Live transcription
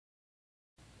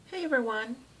Hi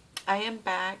everyone, I am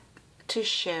back to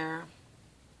share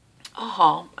a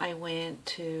haul. I went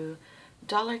to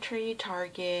Dollar Tree,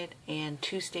 Target, and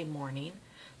Tuesday Morning.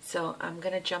 So I'm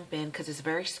going to jump in because it's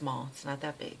very small. It's not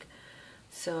that big.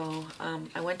 So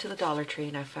I went to the Dollar Tree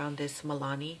and I found this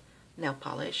Milani nail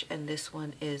polish. And this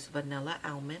one is Vanilla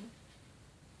Almond.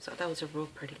 So that was a real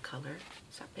pretty color.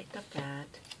 So I picked up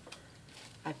that.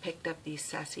 I picked up these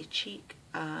Sassy Cheek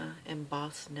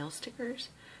embossed nail stickers.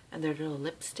 And they're little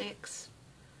lipsticks,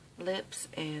 lips,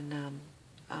 and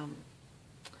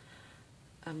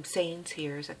sayings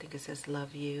here. I think it says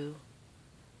 "love you,"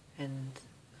 and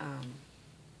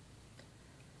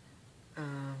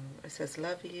it says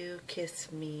 "love you, kiss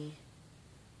me."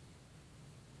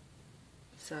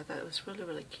 So I thought it was really,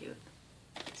 really cute.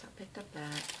 So I picked up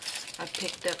that. I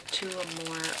picked up 2 or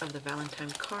more of the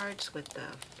Valentine cards with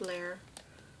the flare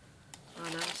on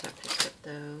them. So I picked up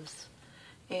those.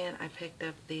 And I picked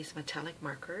up these metallic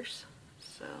markers,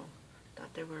 so I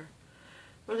thought they were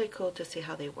really cool to see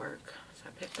how they work. So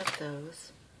I picked up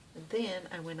those. And then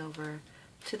I went over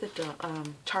to the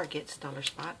Target's Dollar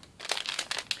Spot,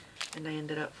 and I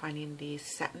ended up finding these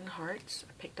satin hearts.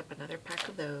 I picked up another pack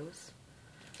of those.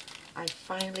 I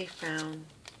finally found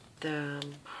the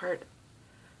heart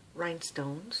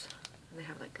rhinestones, and they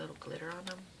have like little glitter on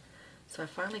them. So I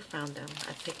finally found them.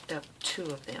 I picked up 2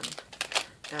 of them.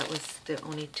 That was the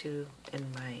only 2 in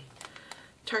my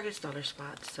Target's Dollar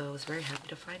Spot, so I was very happy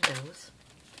to find those.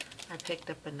 I picked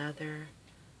up another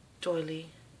doily,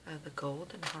 the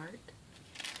golden heart.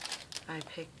 I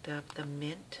picked up the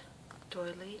mint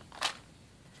doily,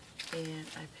 and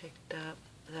I picked up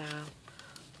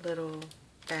the little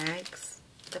bags,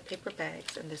 the paper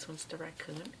bags, and this one's the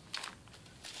raccoon.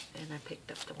 And I picked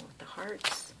up the one with the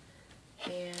hearts,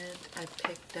 and I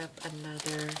picked up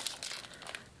another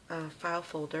file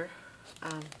folder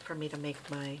for me to make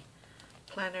my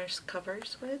planners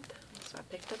covers with. So I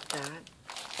picked up that.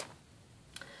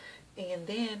 And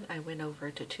then I went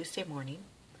over to Tuesday Morning.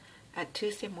 At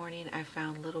Tuesday Morning I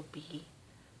found Little Bee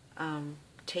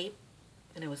tape,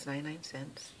 and it was 99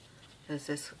 cents. It was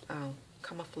this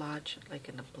camouflage like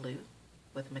in a blue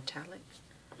with metallic.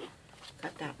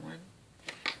 Got that one.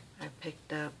 I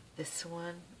picked up this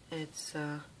one. It's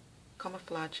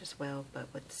camouflage as well, but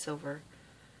with silver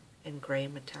and gray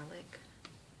metallic.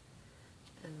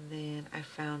 And then I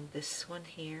found this one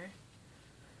here,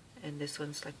 and this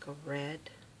one's like a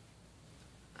red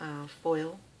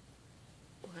foil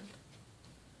one.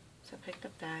 So I picked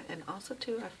up that. And also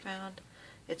too, I found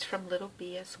it's from Little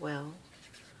Bee as well,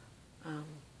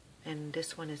 and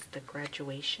this one is the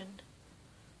graduation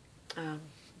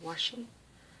washi.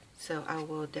 So I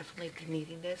will definitely be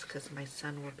needing this because my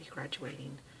son will be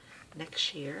graduating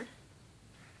next year.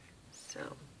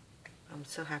 So I'm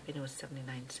so happy it was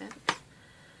 79 cents.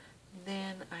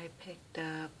 Then I picked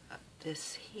up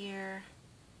this here.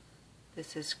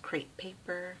 This is crepe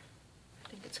paper. I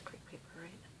think it's crepe paper,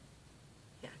 right?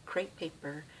 Yeah, crepe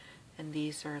paper. And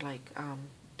these are like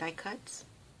die cuts.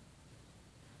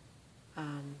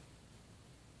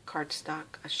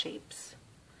 Cardstock shapes.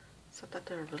 So I thought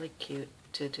they were really cute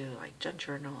to do like junk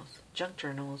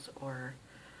journals, or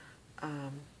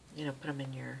you know, put them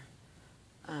in your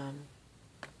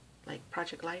like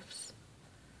project lives.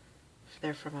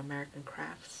 They're from American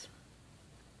Crafts.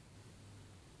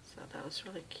 So that was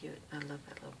really cute. I love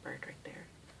that little bird right there,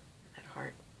 that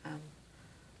heart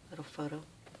little photo.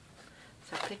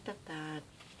 So I picked up that,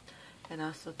 and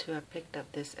also too I picked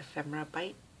up this ephemera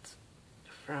bites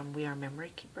from We Are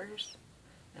Memory Keepers.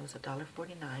 It was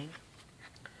 $1.49,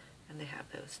 and they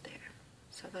have those there.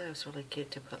 So I thought it was really cute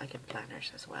to put like in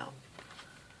planners as well.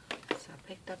 So I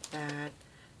picked up that.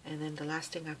 And then the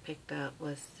last thing I picked up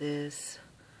was this.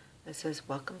 It says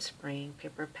Welcome Spring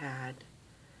paper pad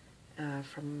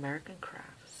from American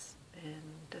Crafts. And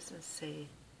it doesn't say,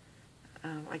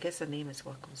 I guess the name is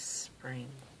Welcome Spring.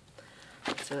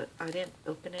 So I didn't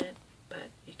open it, but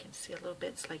you can see a little bit.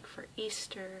 It's like for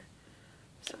Easter.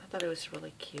 So I thought it was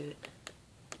really cute.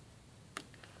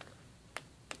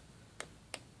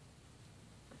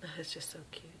 It's just so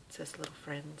cute. It says Little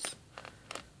Friends.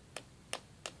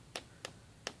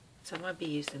 So I'm going to be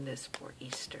using this for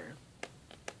Easter,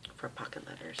 for pocket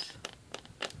letters.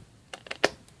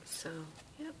 So,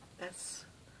 yep, that's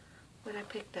what I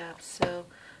picked up. So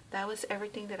that was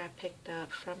everything that I picked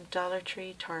up from Dollar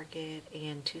Tree, Target,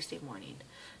 and Tuesday Morning.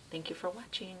 Thank you for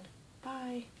watching.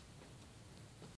 Bye.